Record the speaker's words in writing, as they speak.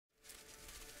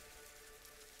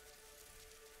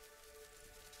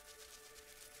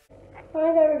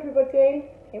Hi there everybody,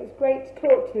 it was great to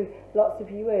talk to lots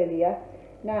of you earlier.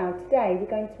 Now today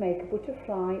we're going to make a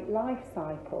butterfly life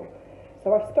cycle.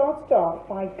 So I've started off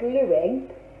by gluing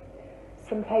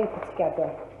some paper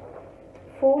together.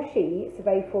 4 sheets of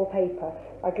A4 paper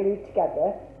I glued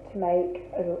together to make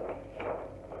a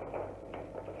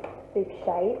big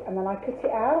shape, and then I cut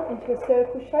it out into a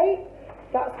circle shape.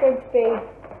 That's going to be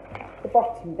the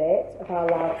bottom bit of our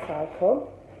life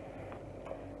cycle.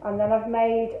 And then I've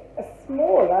made a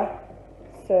smaller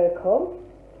circle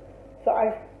that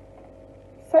I've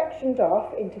sectioned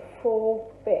off into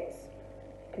 4 bits.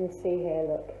 You can see here,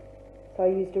 look. So I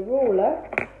used a ruler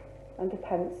and a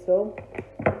pencil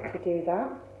to do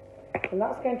that. And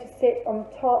that's going to sit on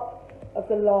the top of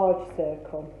the large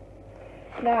circle.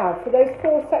 Now, for those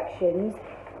 4 sections,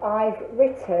 I've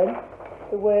written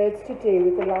the words to do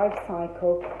with the life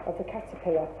cycle of the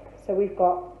caterpillar. So we've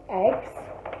got eggs,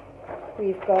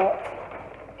 we've got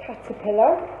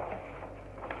caterpillar,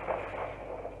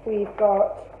 we've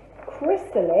got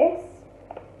chrysalis,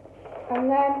 and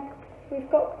then we've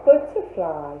got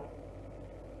butterfly.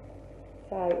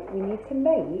 So we need to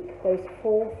make those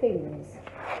 4 things.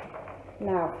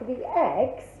 Now for the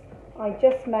eggs, I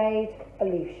just made a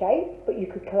leaf shape, but you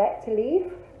could collect a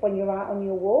leaf when you're out on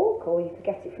your walk, or you could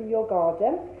get it from your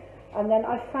garden. And then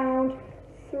I found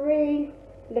 3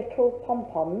 little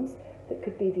pom-poms that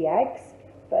could be the eggs,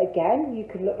 but again you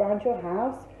could look around your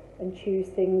house and choose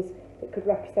things that could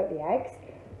represent the eggs.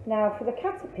 Now for the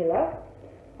caterpillar,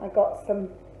 I got some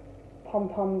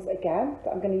pom-poms again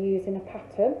that I'm going to use in a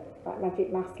pattern like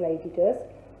Magic Mask Lady does.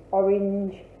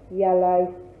 Orange,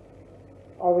 yellow,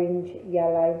 orange,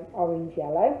 yellow, orange,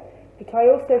 yellow. But I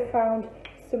also found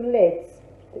some lids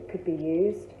that could be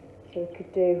used, so we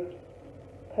could do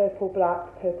purple,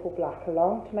 black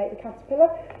along to make the caterpillar.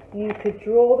 You could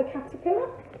draw the caterpillar,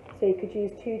 so you could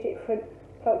use 2 different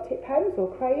felt tip pens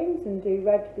or crayons and do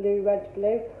red,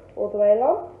 blue all the way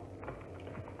along.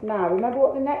 Now remember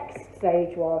what the next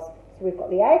stage was. So we've got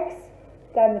the eggs,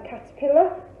 then the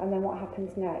caterpillar, and then what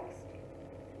happens next?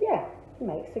 Yeah, it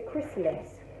makes a chrysalis.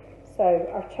 So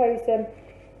I've chosen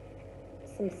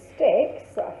some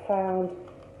sticks that I found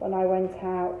when I went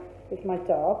out with my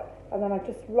dog, and then I've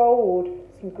just rolled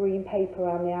some green paper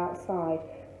around the outside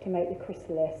to make the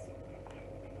chrysalis.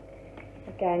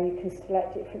 Again, you can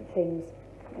select different things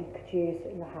you could use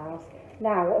in the house.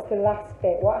 Now, what's the last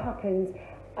bit? What happens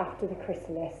after the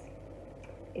chrysalis?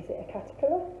 Is it a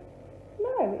caterpillar?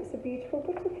 No, it's a beautiful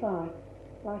butterfly,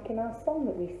 like in our song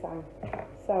that we sang.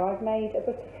 So I've made a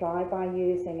butterfly by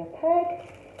using a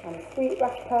peg and a sweet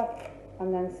wrapper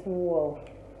and then some wool.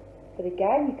 But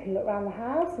again, you can look around the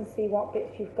house and see what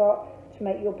bits you've got to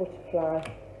make your butterfly.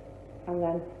 And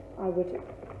then I would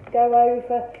go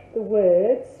over the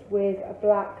words with a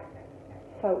black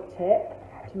felt tip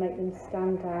to make them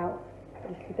stand out a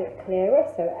little bit clearer.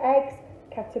 So eggs,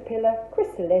 caterpillar,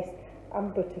 chrysalis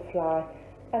and butterfly.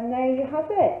 And there you have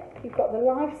it. You've got the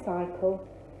life cycle.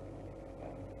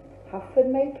 Have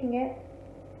fun making it.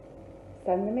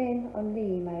 Send them in on the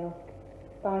email.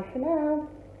 Bye for now.